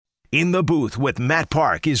In the Booth with Matt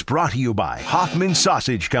Park is brought to you by Hoffman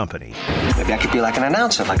Sausage Company. Maybe I could be like an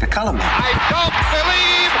announcer, like a color man. I don't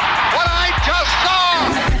believe what I just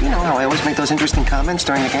saw! You know how I always make those interesting comments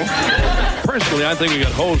during the game? Personally, I think you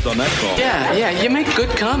got hosed on that call. Yeah, you make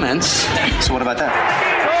good comments. So what about that?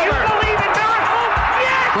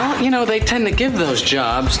 Well, they tend to give those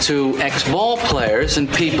jobs to ex-ball players and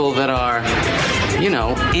people that are,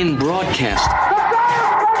 in broadcast.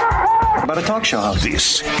 What about a talk show host?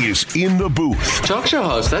 This is In the Booth. Talk show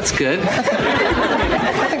host, that's good.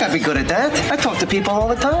 I think I'd be good at that. I talk to people all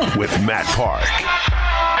the time. With Matt Park.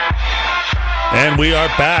 And we are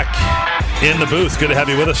back in the booth. Good to have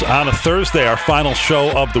you with us on a Thursday, our final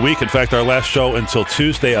show of the week. In fact, our last show until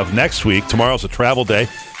Tuesday of next week. Tomorrow's a travel day.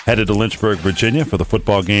 Headed to Lynchburg, Virginia for the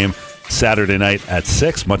football game Saturday night at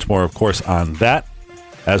 6. Much more, of course, on that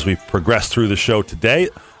as we progress through the show today.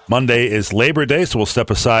 Monday is Labor Day, so we'll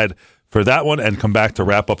step aside for that one and come back to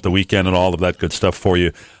wrap up the weekend and all of that good stuff for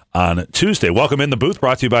you on Tuesday. Welcome in the booth,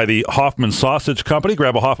 brought to you by the Hoffman Sausage Company.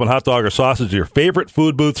 Grab a Hoffman hot dog or sausage, your favorite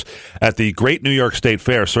food booths at the Great New York State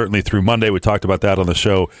Fair, certainly through Monday. We talked about that on the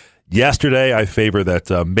show yesterday. I favor that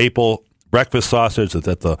maple breakfast sausage that's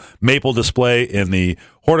at the maple display in the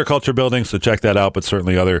horticulture building, so check that out, but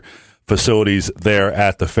certainly other facilities there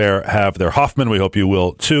at the fair have their Hoffman. We hope you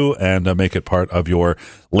will too, and make it part of your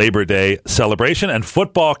Labor Day celebration. And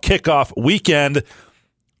football kickoff weekend.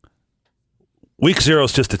 Week 0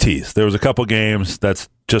 is just a tease. There was a couple games. That's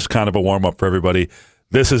just kind of a warm-up for everybody.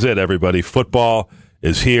 This is it, everybody. Football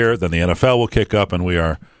is here. Then the NFL will kick up, and we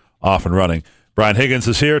are off and running. Brian Higgins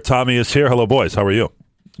is here. Tommy is here. Hello, boys. How are you?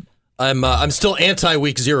 I'm still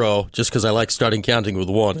anti-week 0 just because I like starting counting with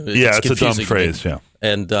 1. It's a dumb phrase, yeah.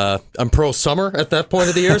 And I'm pro-summer at that point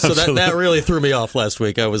of the year, so that really threw me off last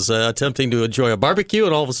week. I was attempting to enjoy a barbecue,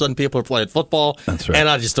 and all of a sudden people are playing football, That's right. And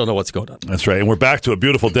I just don't know what's going on. That's right, and we're back to a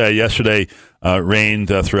beautiful day. Yesterday rained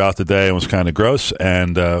throughout the day and was kind of gross,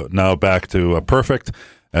 and now back to perfect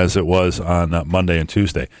as it was on Monday and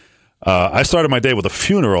Tuesday. I started my day with a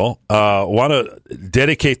funeral. Want to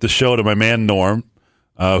dedicate the show to my man Norm,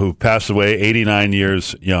 who passed away 89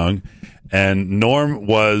 years young, and Norm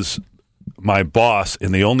was my boss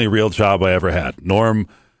in the only real job I ever had. Norm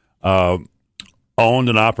owned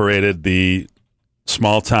and operated the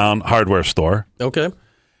small-town hardware store. Okay.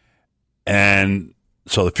 And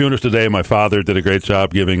so the funeral today, my father did a great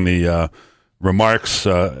job giving the remarks.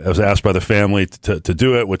 I was asked by the family to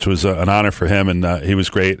do it, which was an honor for him, and he was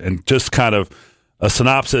great. And just kind of a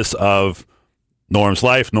synopsis of Norm's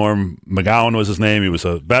life. Norm McGowan was his name. He was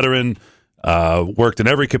a veteran. Worked in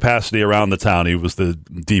every capacity around the town. He was the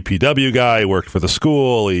DPW guy. He worked for the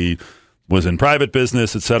school. He was in private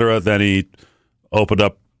business, etc. Then he opened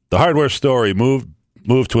up the hardware store. He moved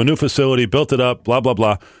to a new facility, built it up, blah, blah,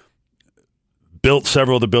 blah. Built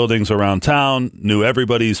several of the buildings around town, knew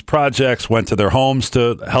everybody's projects, went to their homes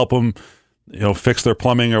to help them, fix their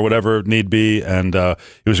plumbing or whatever need be. And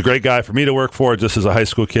he was a great guy for me to work for just as a high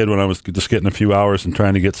school kid when I was just getting a few hours and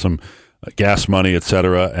trying to get some gas money,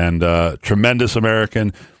 etc., and tremendous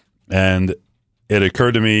American. And it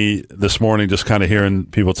occurred to me this morning, just kind of hearing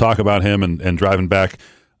people talk about him and driving back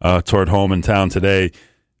toward home in town today.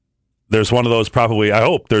 There's one of those probably, I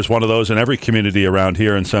hope there's one of those in every community around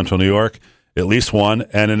here in central New York, at least one,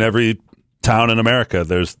 and in every town in America.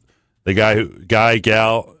 There's the guy,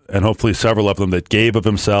 gal, and hopefully several of them that gave of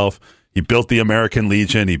himself. He built the American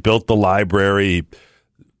Legion. He built the library. He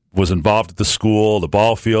was involved at the school, the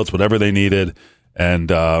ball fields, whatever they needed, and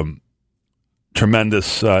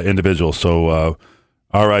tremendous individual. So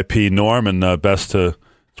R.I.P. Norm, and best to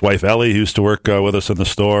his wife Ellie, who used to work with us in the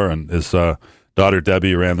store, and his daughter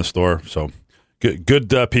Debbie ran the store. So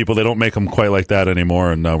good people. They don't make them quite like that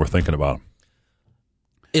anymore, and we're thinking about them.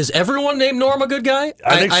 Is everyone named Norm a good guy?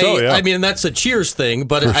 I think so, yeah. I mean, that's a Cheers thing,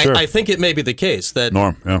 but sure. I think it may be the case that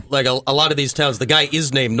Norm, yeah. Like a lot of these towns, the guy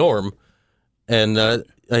is named Norm, and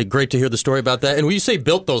great to hear the story about that. And when you say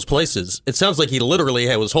built those places, it sounds like he literally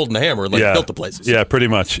was holding the hammer and built the places. Yeah, pretty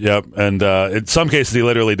much. Yep. And in some cases he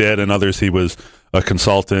literally did, in others he was a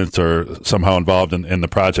consultant or somehow involved in the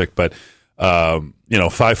project. But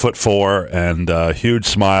 5'4" and huge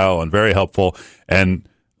smile and very helpful. And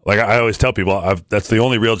like I always tell people, that's the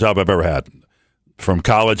only real job I've ever had. From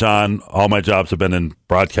college on, all my jobs have been in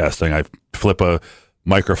broadcasting. I flip a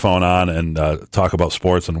microphone on and talk about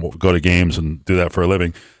sports and go to games and do that for a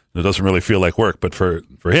living. It doesn't really feel like work, but for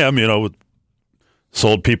him,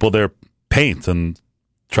 sold people their paint and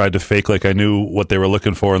tried to fake like I knew what they were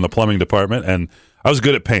looking for in the plumbing department. And I was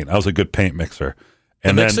good at paint. I was a good paint mixer.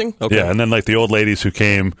 And mixing? Okay. Yeah, and then like the old ladies who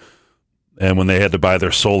came, and when they had to buy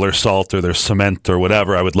their solar salt or their cement or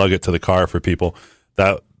whatever, I would lug it to the car for people.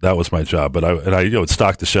 That that was my job. But I would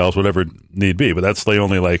stock the shelves, whatever need be. But that's the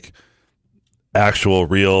only like actual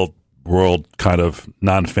real world kind of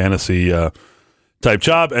non-fantasy type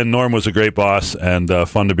job. And Norm was a great boss and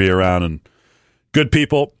fun to be around and good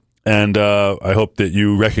people. And I hope that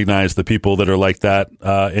you recognize the people that are like that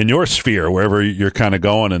in your sphere, wherever you're kind of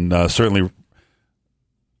going, and certainly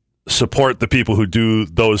support the people who do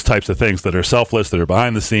those types of things that are selfless, that are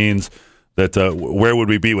behind the scenes, that where would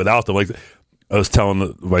we be without them? Like I was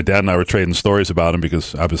telling my dad and I were trading stories about him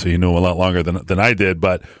because obviously he knew him a lot longer than I did.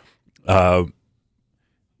 But the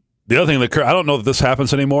other thing that I don't know that this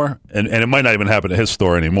happens anymore, and it might not even happen at his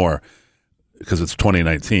store anymore because it's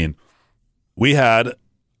 2019. We had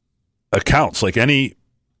accounts like any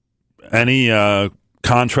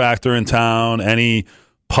contractor in town, any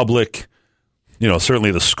public,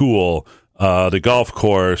 certainly the school, the golf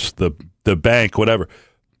course, the bank, whatever.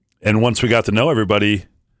 And once we got to know everybody,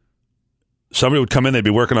 somebody would come in, they'd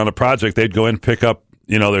be working on a project, they'd go in, pick up,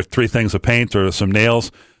 their 3 things of paint or some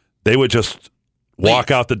nails. They would just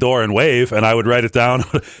walk out the door and wave, and I would write it down,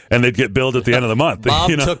 and they'd get billed at the end of the month.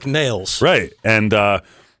 Bob took nails. Right. And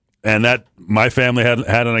that my family had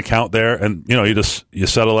an account there, and you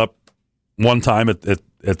settle up one time at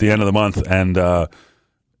the end of the month, and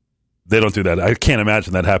they don't do that. I can't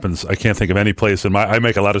imagine that happens. I can't think of any place I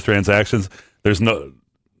make a lot of transactions. There's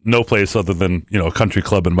no place other than a country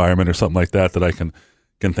club environment or something like that I can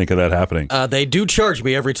think of that happening. They do charge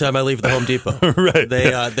me every time I leave the Home Depot. Right.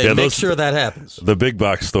 They make sure that happens. The big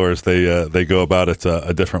box stores, they go about it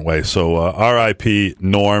a different way. So R.I.P.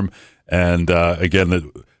 Norm, and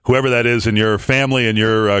again, whoever that is in your family, in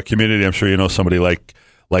your community, I'm sure you know somebody like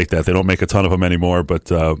that. They don't make a ton of them anymore, but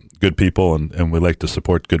good people, and we like to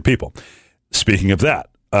support good people. Speaking of that,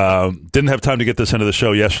 didn't have time to get this into the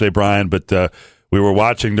show yesterday, Brian, but we were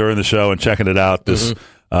watching during the show and checking it out, this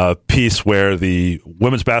piece where the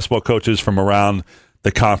women's basketball coaches from around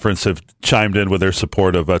the conference have chimed in with their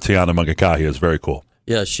support of Tiana Mangakahia. It's very cool.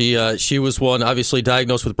 Yeah, she was one, obviously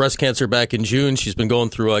diagnosed with breast cancer back in June. She's been going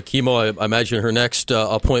through chemo. I imagine her next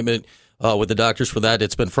appointment with the doctors for that,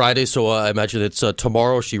 it's been Friday, so I imagine it's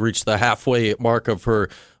tomorrow. She reached the halfway mark of her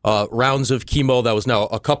rounds of chemo. That was now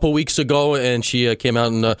a couple weeks ago, and she came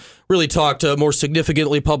out and really talked more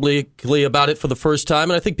significantly publicly about it for the first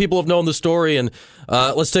time. And I think people have known the story, and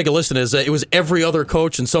let's take a listen. It was every other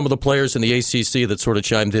coach and some of the players in the ACC that sort of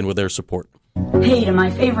chimed in with their support. Hey to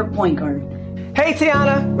my favorite point guard. Hey,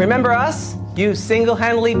 Tiana, remember us? You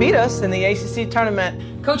single-handedly beat us in the ACC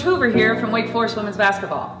tournament. Coach Hoover here from Wake Forest Women's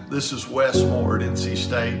Basketball. This is Wes Moore at NC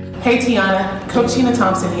State. Hey, Tiana. Coach Tina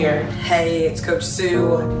Thompson here. Hey, it's Coach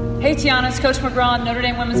Sue. Hey, Tiana. It's Coach McGraw, Notre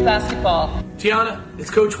Dame Women's Basketball. Tiana,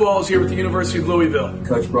 it's Coach Walls here with the University of Louisville.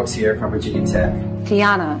 Coach Brooks here from Virginia Tech.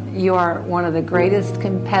 Tiana, you are one of the greatest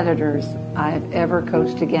competitors I've ever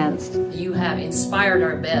coached against. You have inspired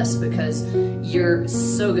our best because you're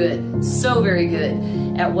so good, so very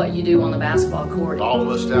good at what you do on the basketball court. All of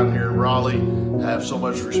us down here in Raleigh have so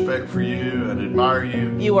much respect for you and admire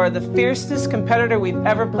you. You are the fiercest competitor we've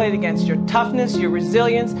ever played against. Your toughness, your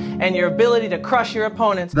resilience, and your ability to crush your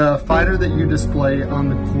opponents. The fighter that you display on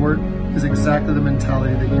the court is exactly the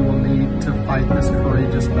mentality that you will need to fight this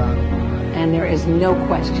courageous battle. And there is no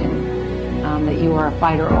question that you are a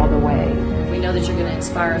fighter all the way. We know that you're going to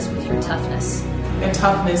inspire us with your toughness. And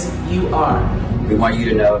toughness, you are. We want you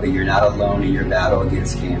to know that you're not alone in your battle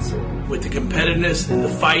against cancer. With the competitiveness and the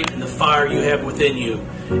fight and the fire you have within you,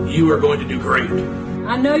 you are going to do great.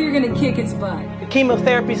 I know you're going to kick its butt. The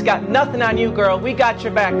chemotherapy's got nothing on you, girl. We got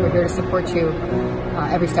your back. We're here to support you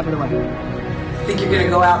every step of the way. I think you're going to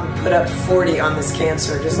go out and put up 40 on this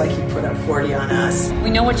cancer, just like you put up 40 on us. We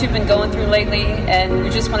know what you've been going through lately, and we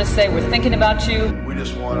just want to say we're thinking about you. We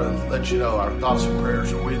just want to let you know our thoughts and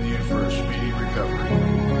prayers are with you for a speedy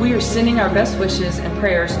recovery. We are sending our best wishes and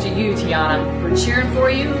prayers to you, Tiana. We're cheering for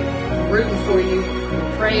you, rooting for you,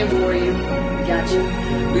 we're praying for you. We got you.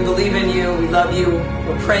 We believe in you. We love you.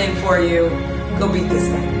 We're praying for you. Go beat this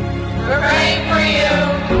thing. We're praying for you.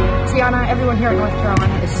 Tiana, everyone here at North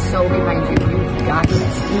Carolina is so behind you. You got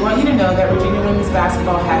this. We want you to know that Virginia Women's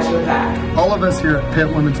Basketball has your back. All of us here at Pitt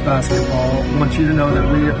Women's Basketball want you to know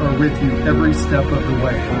that we are with you every step of the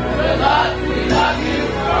way. We love you.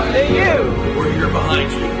 And you. We're here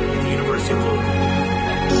behind you at the University of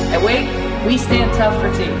Louisville. At Wake, we stand tough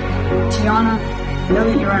for team. Tiana, know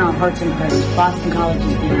that you're in our hearts and prayers. Boston College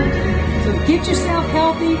is behind you. So get yourself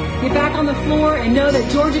healthy, get back on the floor, and know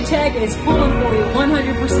that Georgia Tech is pulling for you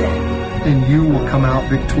 100%. And you will come out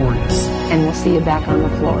victorious. And we'll see you back on the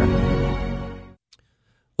floor.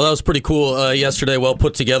 Well, that was pretty cool yesterday, well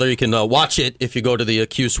put together. You can watch it if you go to the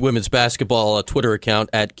Cuse Women's Basketball Twitter account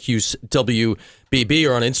at CuseWBB. BB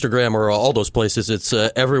or on Instagram or all those places. It's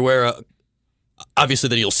everywhere. Obviously,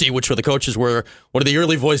 then you'll see which of the coaches were. One of the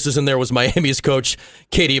early voices in there was Miami's coach,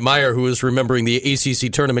 Katie Meyer, who was remembering the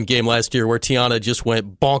ACC tournament game last year where Tiana just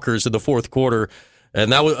went bonkers in the fourth quarter.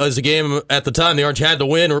 And that was a game at the time the Orange had to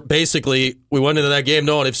win. Basically, we went into that game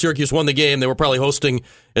knowing if Syracuse won the game, they were probably hosting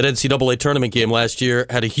an NCAA tournament game last year.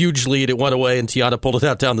 Had a huge lead. It went away, and Tiana pulled it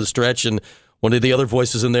out down the stretch. And one of the other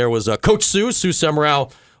voices in there was Coach Sue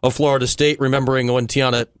Semrau of Florida State, remembering when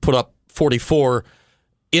Tiana put up 44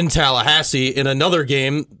 in Tallahassee in another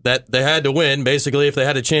game that they had to win, basically, if they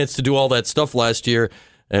had a chance to do all that stuff last year.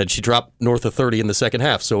 And she dropped north of 30 in the second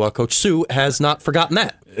half. So Coach Sue has not forgotten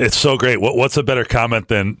that. It's so great. What's a better comment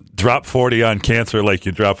than drop 40 on cancer like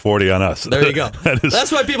you drop 40 on us? There you go. That's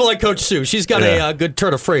why people like Coach Sue. She's got a good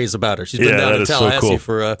turn of phrase about her. She's been down in Tallahassee so cool.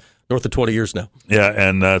 for north of 20 years now. Yeah,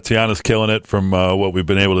 and Tiana's killing it from what we've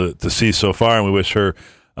been able to see so far, and we wish her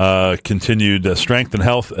continued strength and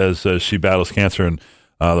health as she battles cancer. And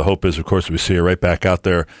the hope is, of course, we see her right back out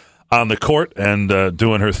there on the court and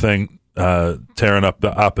doing her thing, tearing up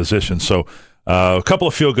the opposition. So a couple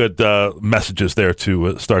of feel-good messages there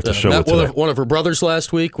to start the show with today. One of her brothers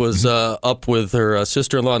last week was up with her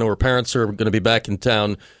sister-in-law, and her parents are going to be back in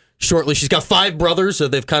town shortly. She's got 5 brothers.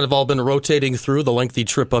 They've kind of all been rotating through the lengthy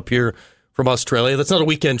trip up here from Australia. That's not a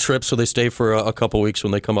weekend trip, so they stay for a couple weeks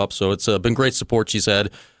when they come up. So it's been great support she's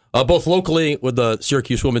had, both locally with the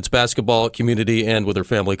Syracuse women's basketball community and with her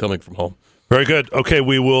family coming from home. Very good. Okay,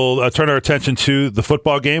 we will turn our attention to the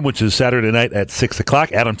football game, which is Saturday night at 6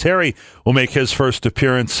 o'clock. Adam Terry will make his first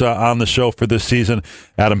appearance on the show for this season.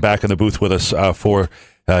 Adam back in the booth with us for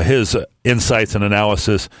his insights and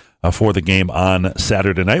analysis for the game on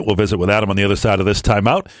Saturday night. We'll visit with Adam on the other side of this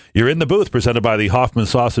timeout. You're in the booth, presented by the Hoffman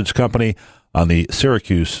Sausage Company on the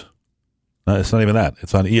Syracuse. It's not even that.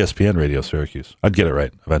 It's on ESPN Radio Syracuse. I'd get it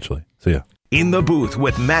right eventually. See ya. In the Booth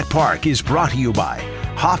with Matt Park is brought to you by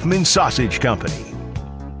Hoffman Sausage Company.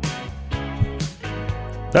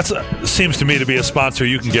 That seems to me to be a sponsor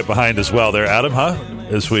you can get behind as well there, Adam, huh?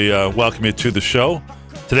 As we welcome you to the show.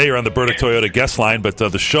 Today you're on the Burdick Toyota guest line, but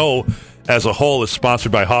the show as a whole is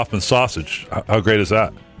sponsored by Hoffman Sausage. How great is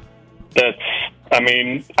that? I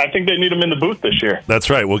think they need them in the booth this year. That's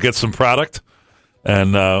right. We'll get some product,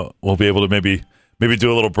 and we'll be able to maybe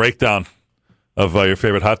do a little breakdown of your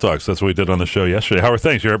favorite hot dogs. That's what we did on the show yesterday. How are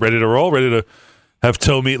things? You're ready to roll? Ready to have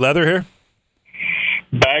toe meat leather here?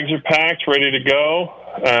 Bags are packed, ready to go,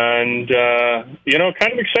 and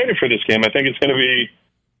kind of excited for this game. I think it's going to be,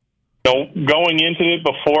 going into it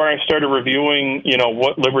before I started reviewing,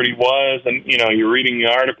 what Liberty was, and you're reading the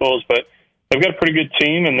articles, but they've got a pretty good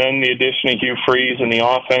team, and then the addition of Hugh Freeze in the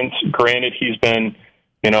offense. Granted, he's been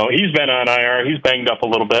on IR, he's banged up a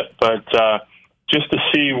little bit, but just to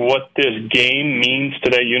see what this game means to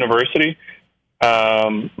that university,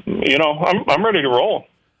 I'm ready to roll.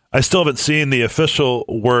 I still haven't seen the official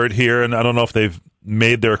word here, and I don't know if they've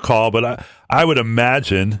made their call, but I would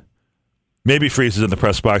imagine maybe Freeze is in the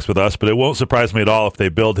press box with us, but it won't surprise me at all if they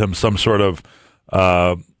build him some sort of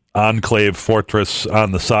enclave fortress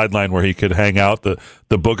on the sideline where he could hang out. The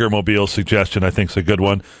Booger Mobile suggestion, I think, is a good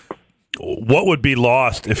one. What would be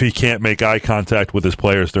lost if he can't make eye contact with his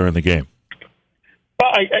players during the game?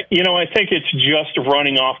 Well, I think it's just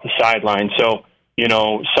running off the sideline. So,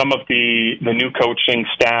 some of the new coaching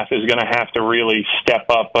staff is going to have to really step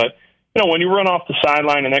up. But, when you run off the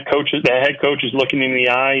sideline and the head coach is looking in the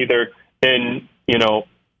eye, either in,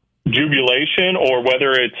 jubilation or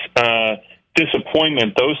whether it's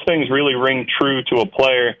disappointment, those things really ring true to a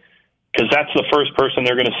player because that's the first person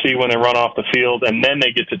they're going to see when they run off the field, and then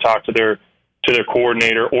they get to talk to their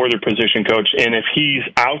coordinator or their position coach. And if he's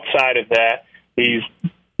outside of that, it's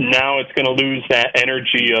going to lose that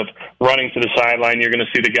energy of running to the sideline. You're going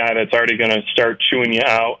to see the guy that's already going to start chewing you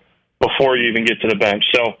out before you even get to the bench.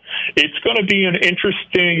 So it's going to be an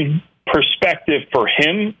interesting perspective for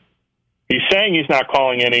him. He's saying he's not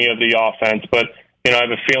calling any of the offense, but I have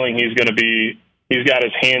a feeling he's got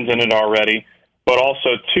his hands in it already. But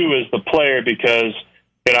also, too, as the player, because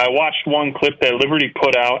I watched one clip that Liberty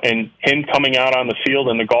put out and him coming out on the field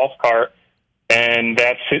in the golf cart, and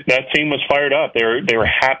that team was fired up. They were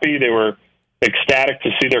happy. They were ecstatic to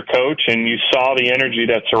see their coach, and you saw the energy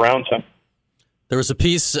that surrounds him. There was a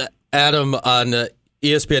piece, Adam, on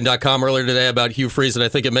ESPN.com earlier today about Hugh Freeze, and I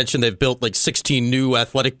think it mentioned they've built like 16 new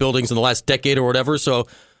athletic buildings in the last decade or whatever. So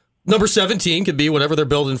number 17 could be whatever they're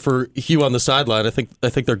building for Hugh on the sideline. I think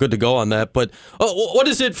they're good to go on that. But what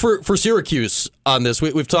is it for Syracuse on this?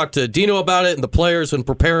 We've talked to Dino about it and the players and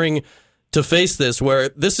preparing to face this, where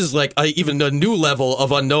this is like even a new level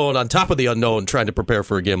of unknown on top of the unknown, trying to prepare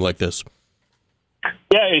for a game like this.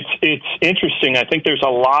 Yeah, it's interesting. I think there's a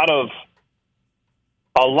lot of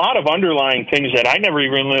underlying things that I never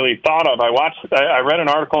even really thought of. I read an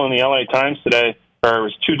article in the LA Times today, or it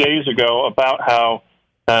was 2 days ago, about how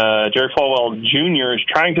Jerry Falwell Jr. is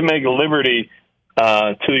trying to make Liberty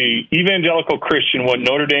to the evangelical Christian what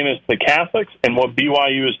Notre Dame is to the Catholics and what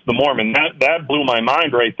BYU is to the Mormon. That blew my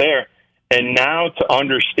mind right there. And now to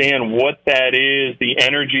understand what that is, the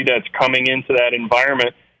energy that's coming into that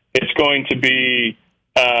environment, it's going to be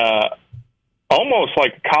almost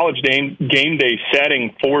like a college game day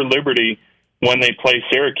setting for Liberty when they play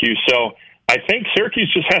Syracuse. So I think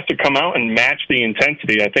Syracuse just has to come out and match the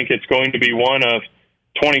intensity. I think it's going to be one of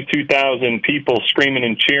 22,000 people screaming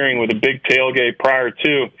and cheering with a big tailgate prior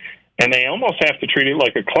to, and they almost have to treat it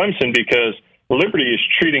like a Clemson because Liberty is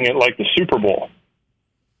treating it like the Super Bowl.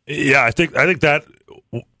 Yeah, I think that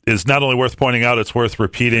is not only worth pointing out, it's worth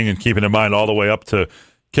repeating and keeping in mind all the way up to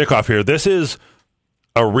kickoff here. This is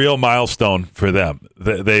a real milestone for them.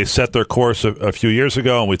 They set their course a few years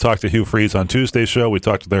ago, and we talked to Hugh Freeze on Tuesday's show. We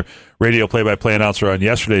talked to their radio play-by-play announcer on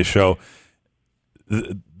yesterday's show.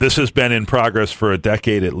 This has been in progress for a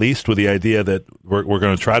decade at least, with the idea that we're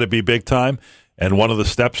going to try to be big time, and one of the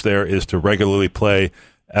steps there is to regularly play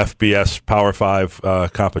FBS Power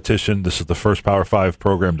 5 competition. This is the first Power 5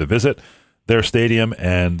 program to visit their stadium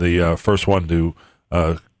and the first one to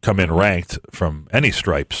come in ranked from any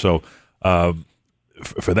stripe. So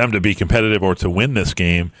for them to be competitive or to win this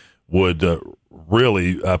game would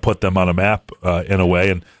really put them on a map in a way.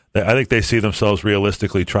 And I think they see themselves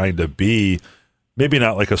realistically trying to be maybe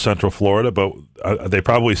not like a Central Florida, but they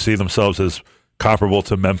probably see themselves as comparable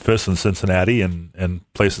to Memphis and Cincinnati and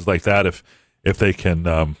places like that if they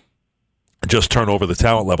can just turn over the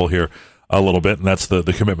talent level here a little bit, and that's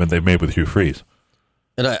the commitment they've made with Hugh Freeze.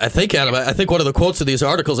 And I think, Adam, one of the quotes of these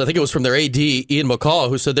articles, I think it was from their AD, Ian McCaw,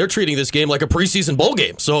 who said they're treating this game like a preseason bowl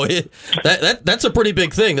game. So that's a pretty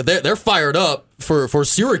big thing, that they're fired up for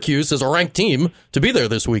Syracuse as a ranked team to be there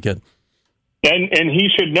this weekend. And he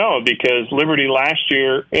should know, because Liberty last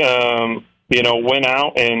year, went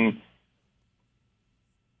out and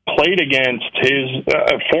played against his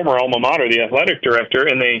former alma mater, the athletic director,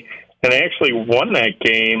 and they actually won that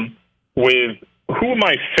game with who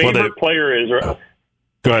my favorite player is.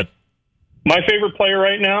 Go ahead. My favorite player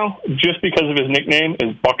right now, just because of his nickname,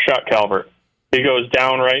 is Buckshot Calvert. He goes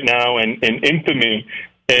down right now in infamy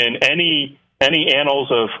in any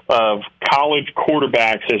annals of college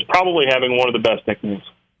quarterbacks as probably having one of the best nicknames.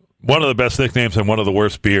 One of the best nicknames and one of the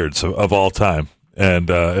worst beards of all time.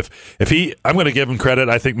 And if he, I'm going to give him credit.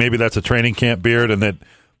 I think maybe that's a training camp beard, and that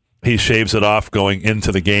he shaves it off going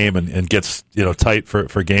into the game and gets tight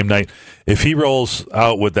for game night. If he rolls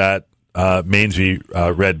out with that mangy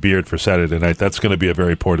red beard for Saturday night, that's going to be a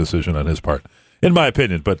very poor decision on his part, in my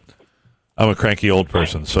opinion. But I'm a cranky old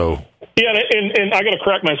person, so. Yeah, and I got to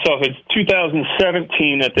correct myself. It's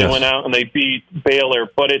 2017 that they went out and they beat Baylor,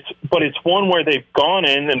 but it's one where they've gone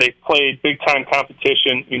in and they've played big time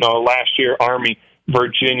competition. Last year Army,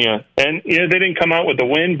 Virginia, and they didn't come out with the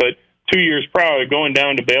win, but 2 years prior, going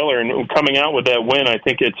down to Baylor and coming out with that win, I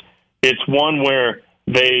think it's one where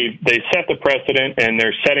they set the precedent and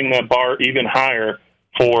they're setting that bar even higher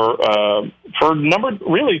for number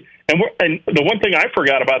really. And the one thing I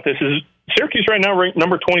forgot about this is Syracuse right now ranked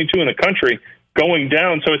number 22 in the country, going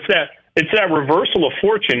down. So it's that reversal of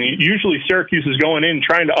fortune. Usually Syracuse is going in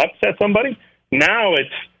trying to upset somebody. Now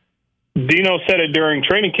Dino said it during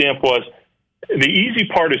training camp, was the easy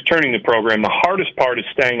part is turning the program. The hardest part is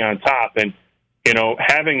staying on top. And,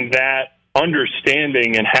 having that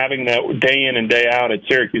understanding and having that day in and day out at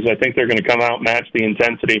Syracuse, I think they're going to come out and match the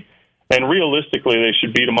intensity. And realistically, they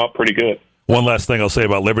should beat them up pretty good. One last thing I'll say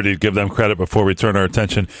about Liberty, to give them credit before we turn our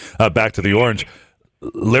attention back to the Orange.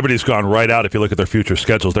 Liberty's gone right out. If you look at their future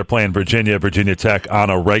schedules, they're playing Virginia Tech on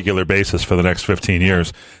a regular basis for the next 15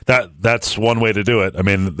 years. That's one way to do it. I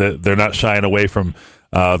mean, they're not shying away from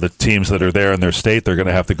the teams that are there in their state. They're going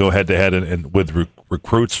to have to go head-to-head and with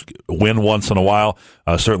recruits, win once in a while,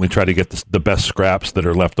 certainly try to get the best scraps that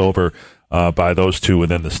are left over by those two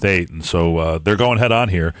within the state. And so they're going head-on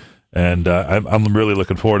here. And I'm really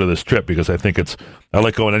looking forward to this trip, because I think I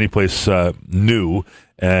like going any place new,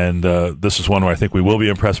 and this is one where I think we will be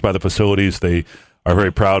impressed by the facilities. They are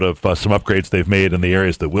very proud of some upgrades they've made in the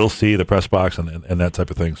areas that we'll see, the press box and that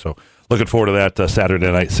type of thing. So looking forward to that Saturday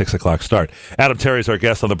night, 6 o'clock start. Adam Terry is our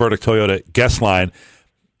guest on the Burdick Toyota guest line.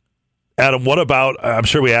 Adam, what about, I'm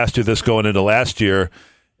sure we asked you this going into last year,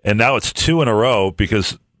 and now it's 2 in a row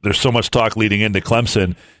because there's so much talk leading into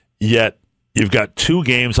Clemson, yet you've got 2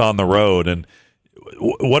 games on the road, and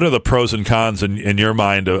what are the pros and cons in your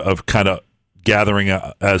mind of kind of gathering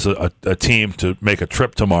as a team to make a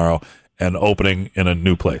trip tomorrow and opening in a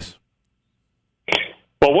new place?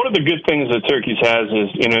 Well, one of the good things that Syracuse has is,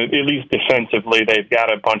 at least defensively, they've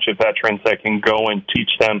got a bunch of veterans that can go and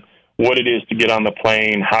teach them what it is to get on the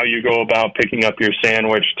plane, how you go about picking up your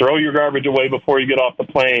sandwich, throw your garbage away before you get off the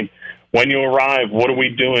plane. When you arrive, what are we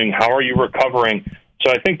doing? How are you recovering?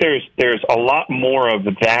 So I think there's a lot more of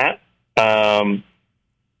that than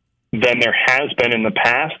there has been in the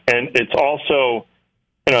past. And it's also,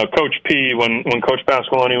 Coach P, when Coach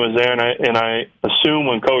Pasqualoni was there, and I assume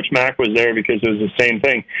when Coach Mack was there, because it was the same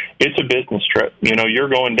thing, it's a business trip. You're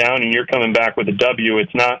going down and you're coming back with a W.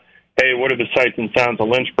 It's not, hey, what are the sights and sounds of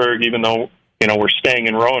Lynchburg, even though, we're staying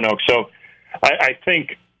in Roanoke. So I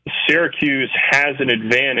think Syracuse has an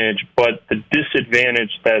advantage, but the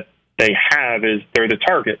disadvantage that they have is they're the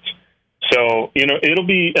targets. So, it'll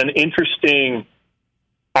be an interesting.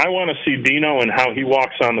 I want to see Dino and how he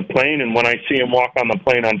walks on the plane, and when I see him walk on the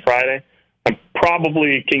plane on Friday, I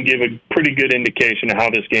probably can give a pretty good indication of how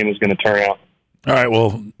this game is going to turn out. All right,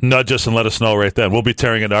 well, nudge us and let us know right then. We'll be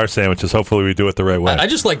tearing into our sandwiches. Hopefully we do it the right way. I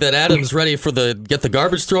just like that Adam's ready for get the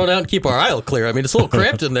garbage thrown out and keep our aisle clear. I mean, it's a little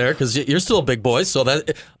cramped in there because you're still a big boy, so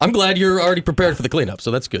I'm glad you're already prepared for the cleanup, so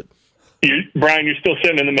that's good. Brian, you're still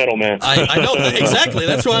sitting in the middle, man. I know, exactly.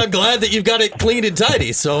 That's why I'm glad that you've got it clean and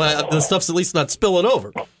tidy, so the stuff's at least not spilling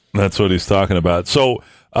over. That's what he's talking about. So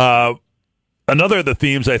another of the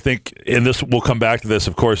themes, I think, and this we'll come back to this,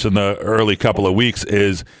 of course, in the early couple of weeks,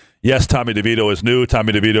 is, yes, Tommy DeVito is new,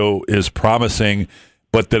 Tommy DeVito is promising,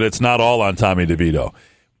 but that it's not all on Tommy DeVito.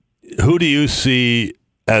 Who do you see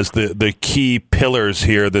as the key pillars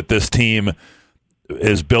here that this team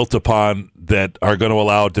is built upon that are going to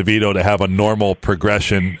allow DeVito to have a normal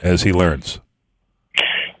progression as he learns?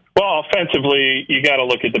 Well, offensively, you got to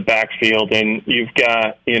look at the backfield, and you've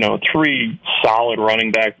got, three solid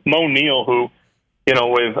running backs. Mo Neal, who,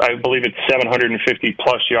 with, I believe it's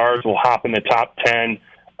 750-plus yards, will hop in the top 10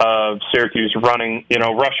 of Syracuse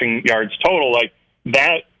rushing yards total. Like,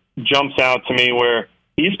 that jumps out to me where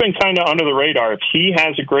he's been kind of under the radar. If he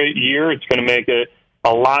has a great year, it's going to make it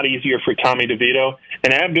a lot easier for Tommy DeVito.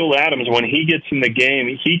 And Abdul Adams, when he gets in the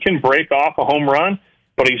game, he can break off a home run,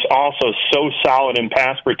 but he's also so solid in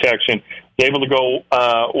pass protection. He's able to go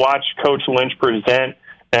watch Coach Lynch present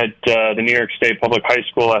at the New York State Public High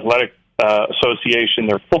School Athletic Association,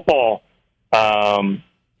 their football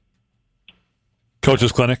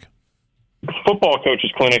coaches clinic. Football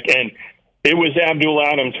coaches clinic, and it was Abdul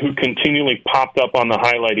Adams who continually popped up on the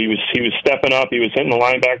highlight. He was stepping up. He was hitting the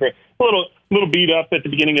linebacker. A little beat up at the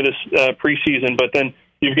beginning of this preseason, but then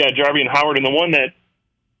you've got Jarvian Howard, and the one that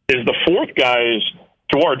is the fourth guy is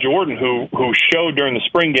Jawar Jordan, who showed during the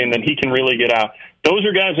spring game that he can really get out. Those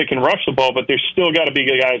are guys that can rush the ball, but there's still got to be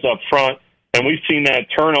guys up front, and we've seen that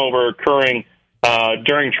turnover occurring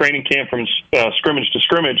during training camp from scrimmage to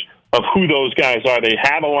scrimmage of who those guys are. They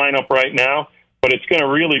have a lineup right now, but it's going to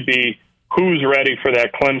really be who's ready for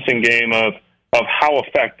that Clemson game of how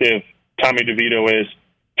effective Tommy DeVito is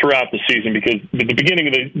throughout the season, because at the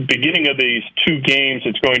beginning of these two games,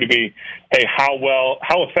 it's going to be, hey, how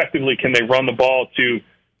effectively can they run the ball to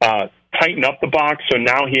tighten up the box so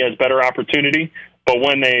now he has better opportunity. But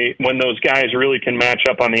when those guys really can match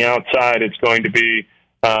up on the outside, it's going to be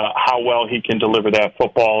how well he can deliver that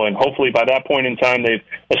football. And hopefully by that point in time, they've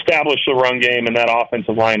established the run game and that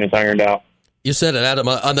offensive line is ironed out. You said it, Adam,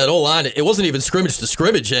 on that O-line, it wasn't even scrimmage to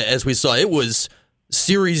scrimmage, as we saw. It was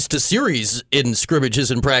series to series in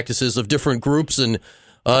scrimmages and practices of different groups and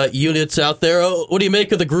units out there. What do you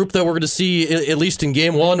make of the group that we're going to see, at least in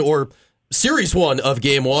Game 1 or Series 1 of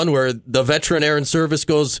Game 1, where the veteran Aaron Service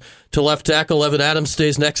goes to left tackle, Evan Adams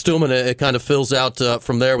stays next to him, and it kind of fills out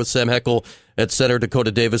from there with Sam Heckel at center,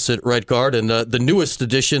 Dakota Davis at right guard, and the newest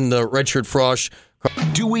addition, the redshirt Frosch.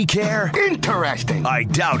 Do we care? Interesting. I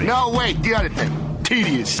doubt it. No, wait, the other thing.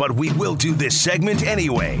 Tedious. But we will do this segment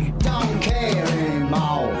anyway. Don't care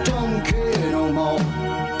anymore. Don't care no more.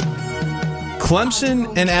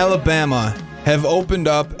 Clemson and Alabama have opened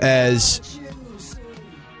up as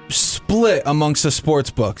split amongst the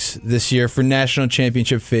sports books this year for national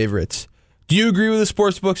championship favorites. Do you agree with the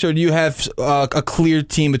sports books, or do you have a clear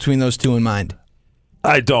team between those two in mind?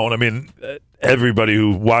 I don't. I mean, everybody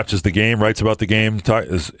who watches the game, writes about the game,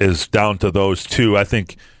 is down to those two. I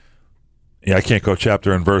think, I can't go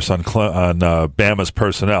chapter and verse on Bama's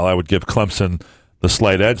personnel. I would give Clemson the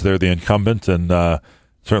slight edge. They're the incumbent, and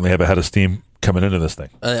certainly have a head of steam coming into this thing.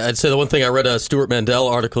 I'd say the one thing, I read a Stuart Mandel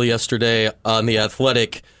article yesterday on The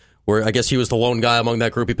Athletic, where I guess he was the lone guy among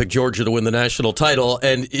that group. He picked Georgia to win the national title,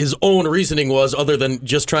 and his own reasoning was, other than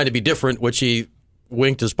just trying to be different, which he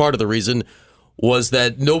winked as part of the reason, was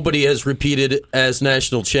that nobody has repeated as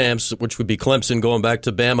national champs, which would be Clemson going back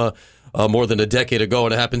to Bama more than a decade ago,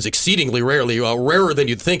 and it happens exceedingly rarely, rarer than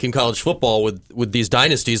you'd think in college football with these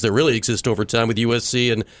dynasties that really exist over time with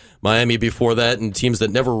USC and Miami before that, and teams that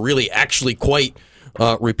never really actually quite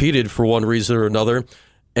repeated for one reason or another.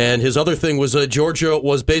 And his other thing was Georgia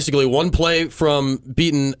was basically one play from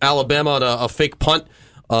beating Alabama on a fake punt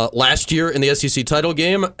last year in the SEC title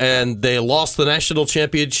game, and they lost the national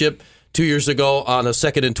championship 2 years ago on a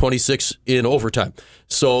 2nd and 26 in overtime.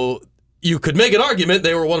 So you could make an argument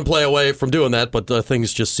they were one play away from doing that, but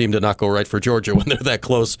things just seem to not go right for Georgia when they're that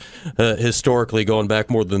close historically, going back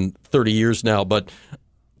more than 30 years now. But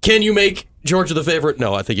can you make Georgia the favorite?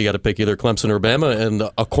 No, I think you got to pick either Clemson or Bama, and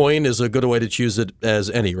a coin is a good way to choose it as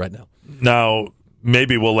any right now. Now,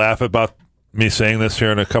 maybe we'll laugh about me saying this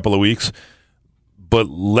here in a couple of weeks, but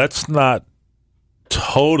let's not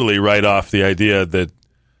totally write off the idea that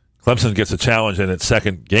Clemson gets a challenge in its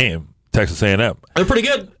second game, Texas A&M. They're pretty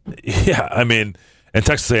good. Yeah, I mean, and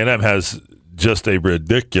Texas A&M has just a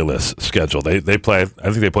ridiculous schedule. They play, I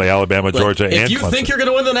think they play Alabama, Georgia, and Clemson. If you think you're going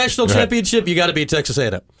to win the national championship, you got to beat Texas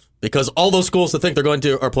A&M, because all those schools that think they're going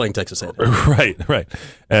to are playing Texas A&M. Right.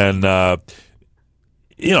 And, so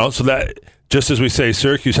that, just as we say,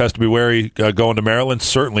 Syracuse has to be wary going to Maryland,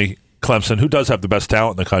 certainly Clemson, who does have the best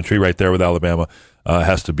talent in the country right there with Alabama,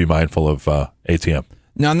 has to be mindful of ATM.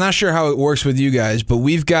 Now, I'm not sure how it works with you guys, but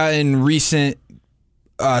we've gotten recent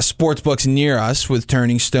sports books near us with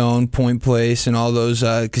Turning Stone, Point Place, and all those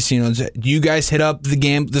casinos. Do you guys hit up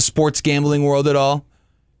the sports gambling world at all?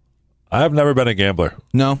 I've never been a gambler.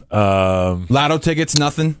 No? Lotto tickets,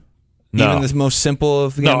 nothing? No. Even the most simple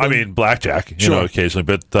of gambling? No, I mean, blackjack, occasionally.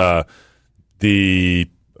 But and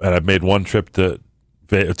I've made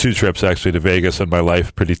two trips actually to Vegas in my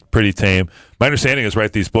life, pretty tame. My understanding is,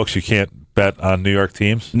 right, these books, you can't bet on New York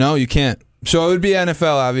teams? No, you can't. So it would be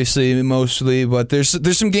NFL, obviously, mostly, but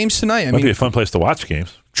there's some games tonight. Might be a fun place to watch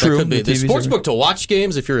games. True. That could be. The sportsbook to watch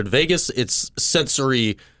games, if you're in Vegas, it's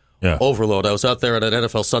sensory overload. I was out there on an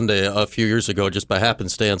NFL Sunday a few years ago just by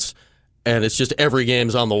happenstance, and it's just every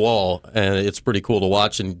game's on the wall, and it's pretty cool to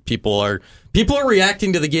watch, and people are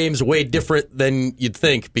reacting to the games way different than you'd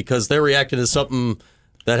think, because they're reacting to something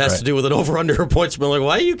that has to do with an over-under points. But like,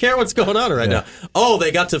 why do you care what's going on right now? Oh,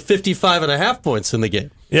 they got to 55.5 points in the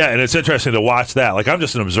game. Yeah, and it's interesting to watch that. Like, I'm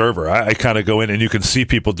just an observer. I kind of go in, and you can see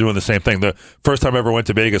people doing the same thing. The first time I ever went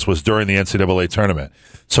to Vegas was during the NCAA tournament.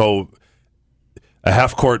 So a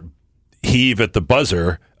half-court heave at the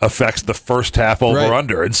buzzer affects the first half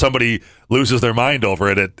over-under, and somebody loses their mind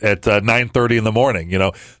over it at 9:30 in the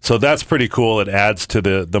morning. So that's pretty cool. It adds to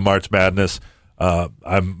the March Madness.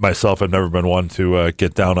 I myself have never been one to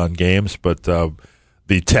get down on games, but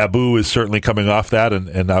the taboo is certainly coming off that,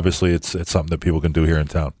 and obviously it's something that people can do here in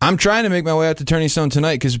town. I'm trying to make my way out to Turning Stone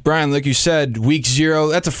tonight because, Brian, like you said, week 0,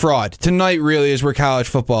 that's a fraud. Tonight really is where college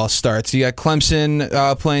football starts. You got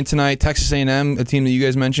Clemson playing tonight, Texas A&M, a team that you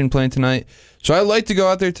guys mentioned, playing tonight. So I'd like to go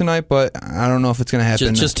out there tonight, but I don't know if it's going to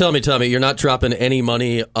happen. Just tell me, Tommy, you're not dropping any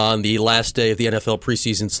money on the last day of the NFL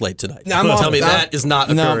preseason slate tonight. Tell me that is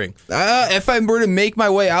not occurring. If I were to make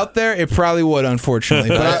my way out there, it probably would, unfortunately.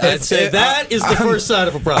 But I'd say that is the first sign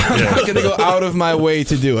of a problem. I'm not going to go out of my way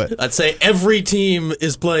to do it. I'd say every team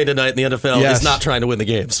is playing tonight in the NFL is not trying to win the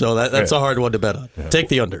game, so that's a hard one to bet on. Yeah. Take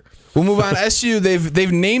the under. We'll move on. SU,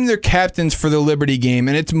 they've named their captains for the Liberty game,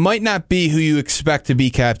 and it might not be who you expect to be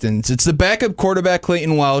captains. It's the backup quarterback,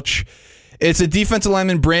 Clayton Welch. It's a defensive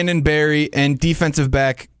lineman, Brandon Berry, and defensive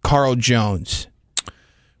back, Carl Jones.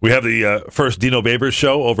 We have the first Dino Babers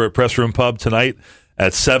show over at Press Room Pub tonight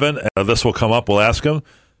at 7. This will come up. We'll ask him,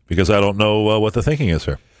 because I don't know what the thinking is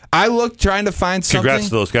here. I looked trying to find something. Congrats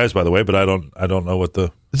to those guys, by the way, but I don't know what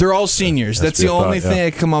the... They're all seniors. That's the only thing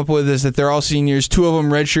I come up with, is that they're all seniors. 2 of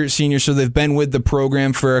them redshirt seniors, so they've been with the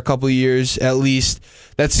program for a couple of years at least.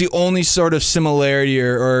 That's the only sort of similarity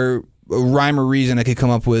or rhyme or reason I could come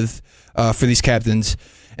up with for these captains.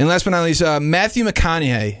 And last but not least, Matthew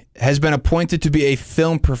McConaughey has been appointed to be a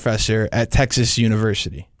film professor at Texas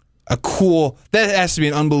University. That has to be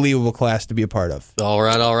an unbelievable class to be a part of. All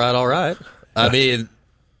right. I mean,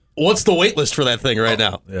 what's the wait list for that thing right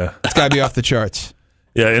now? Yeah, it's got to be off the charts.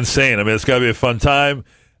 Yeah, insane. I mean, it's got to be a fun time.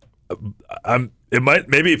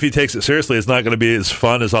 Maybe if he takes it seriously, it's not going to be as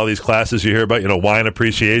fun as all these classes you hear about, wine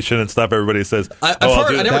appreciation and stuff. Everybody says, I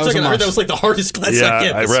heard that was like the hardest class on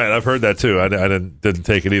campus. Right. I've heard that too. I didn't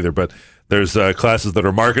take it either, but there's classes that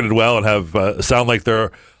are marketed well and have sound like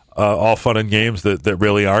they're all fun and games that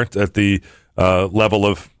really aren't at the level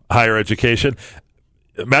of higher education.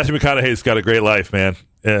 Matthew McConaughey's got a great life, man.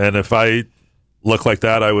 And if I look like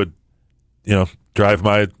that, I would, drive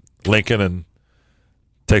my Lincoln and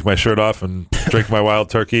take my shirt off and drink my wild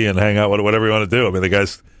turkey and hang out, whatever you want to do. I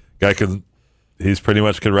mean, he's pretty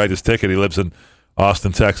much can write his ticket. He lives in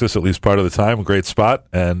Austin, Texas, at least part of the time. A great spot,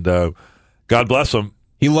 and God bless him.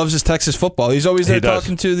 He loves his Texas football. He's always there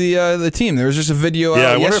talking to the team. There was just a video I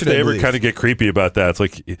out wonder yesterday, if they ever kind of get creepy about that. It's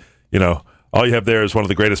like, all you have there is one of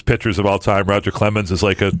the greatest pitchers of all time. Roger Clemens is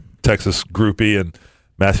like a Texas groupie, and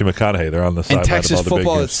Matthew McConaughey. They're on the sideline. And Texas of all the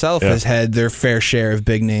football big itself has had their fair share of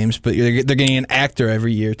big names, but they're getting an actor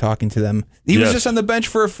every year talking to them. He was just on the bench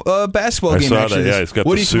for a basketball game. I saw that. Yeah, he's got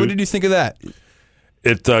the suit. What did you think of that?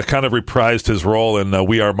 It kind of reprised his role in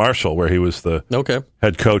We Are Marshall, where he was the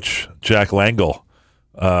head coach, Jack Langle.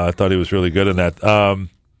 I thought he was really good in that. None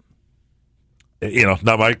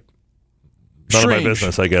of my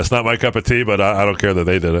business, I guess. Not my cup of tea, but I don't care that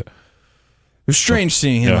they did it. It was strange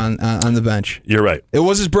seeing him on the bench. You're right. It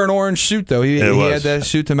was his burnt orange suit, though. He had that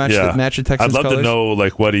suit to match the Texans I'd love colors. to know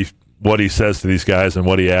like what he says to these guys and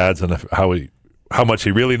what he adds and how much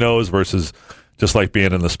he really knows versus just like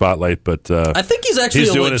being in the spotlight. But I think he's actually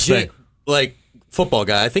doing a his thing. legit football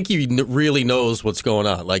guy. I think he really knows what's going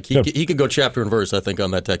on. Like he could go chapter and verse, I think,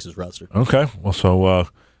 on that Texas roster. Okay. Well, so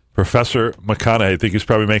Professor McConaughey, I think he's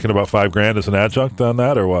probably making about $5,000 as an adjunct on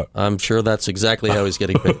that, or what? I'm sure that's exactly how he's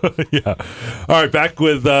getting paid. Yeah. All right, back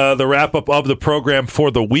with the wrap-up of the program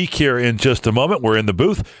for the week here in just a moment. We're in the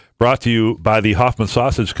booth, brought to you by the Hoffman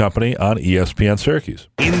Sausage Company on ESPN Syracuse.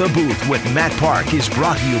 In the Booth with Matt Park is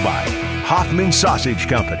brought to you by Hoffman Sausage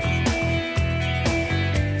Company.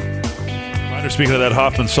 Speaking of that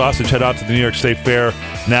Hoffman sausage, head out to the New York State Fair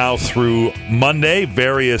now through Monday.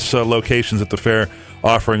 Various locations at the fair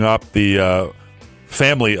offering up the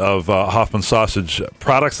family of Hoffman sausage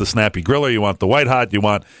products. The Snappy Griller, you want the White Hot, you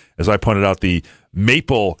want, as I pointed out, the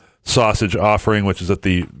Maple sausage offering, which is at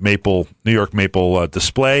the New York Maple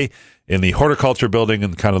display in the Horticulture Building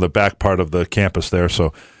and kind of the back part of the campus there.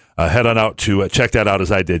 So head on out to check that out,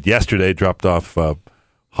 as I did yesterday. Dropped off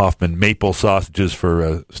Hoffman maple sausages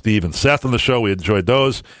for Steve and Seth on the show. We enjoyed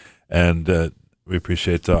those, and we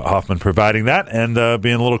appreciate Hoffman providing that and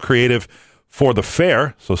being a little creative for the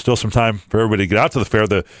fair. So still some time for everybody to get out to the fair.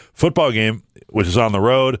 The football game, which is on the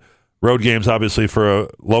road games, obviously, for a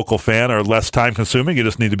local fan are less time-consuming. You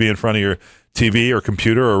just need to be in front of your TV or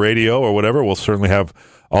computer or radio or whatever. We'll certainly have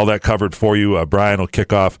all that covered for you. Brian will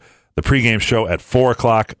kick off the pregame show at 4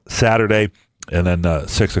 o'clock Saturday, and then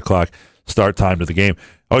 6 o'clock start time to the game.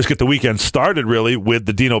 Always get the weekend started, really, with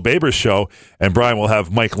the Dino Babers show, and Brian will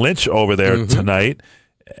have Mike Lynch over there tonight.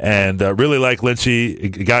 And really like Lynchy, a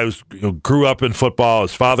guy who grew up in football.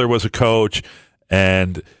 His father was a coach,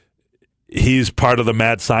 and he's part of the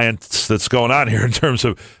mad science that's going on here in terms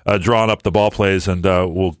of drawing up the ball plays. And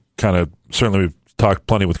we'll kind of, certainly we've talked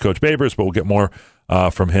plenty with Coach Babers, but we'll get more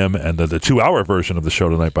from him, and the 2-hour version of the show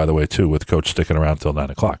tonight, by the way, too, with Coach sticking around till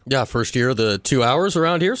 9 o'clock. Yeah, first year, the 2 hours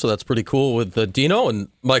around here, so that's pretty cool with Dino. And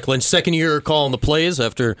Mike Lynch, second year calling the plays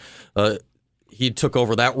after he took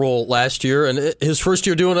over that role last year, and his first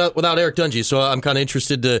year doing it without Eric Dungy. So I'm kind of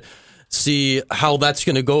interested to see how that's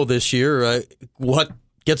going to go this year, what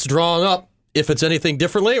gets drawn up, if it's anything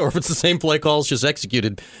differently, or if it's the same play calls just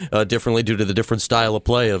executed differently due to the different style of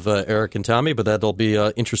play of Eric and Tommy. But that'll be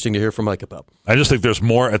interesting to hear from Mike about. I just think there's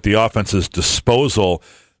more at the offense's disposal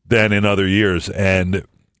than in other years. And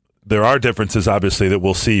there are differences, obviously, that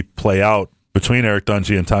we'll see play out between Eric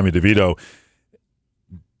Dungy and Tommy DeVito.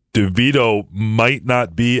 DeVito might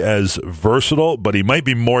not be as versatile, but he might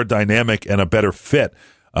be more dynamic and a better fit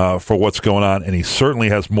for what's going on. And he certainly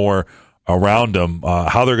has more around him.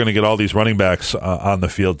 How they're going to get all these running backs on the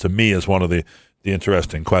field, to me, is one of the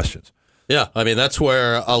interesting questions. Yeah, I mean, that's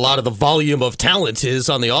where a lot of the volume of talent is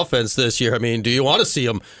on the offense this year. I mean, do you want to see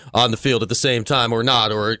them on the field at the same time or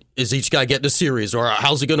not? Or is each guy getting a series? Or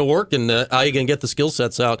how's it going to work? And how are you going to get the skill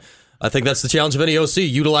sets out? I think that's the challenge of any OC,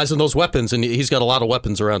 utilizing those weapons, and he's got a lot of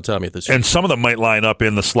weapons around Tommy this year. And some of them might line up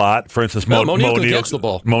in the slot. For instance, Mo Neal can catch the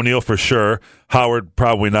ball. Mo Neal for sure. Howard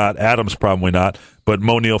probably not. Adams probably not. But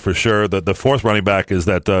Mo Neal for sure. The fourth running back is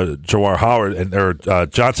that Jawar Howard or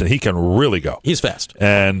Johnson. He can really go. He's fast.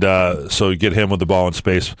 And so you get him with the ball in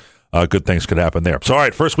space. Good things could happen there. So, all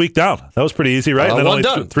right, first week down. That was pretty easy, right? One only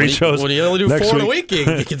done. Three shows. When you only do 4 in a week, you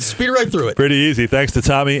can speed right through it. Pretty easy. Thanks to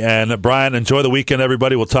Tommy and Brian. Enjoy the weekend,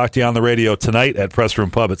 everybody. We'll talk to you on the radio tonight at Press Room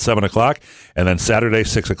Pub at 7 o'clock, and then Saturday,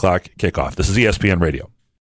 6 o'clock kickoff. This is ESPN Radio.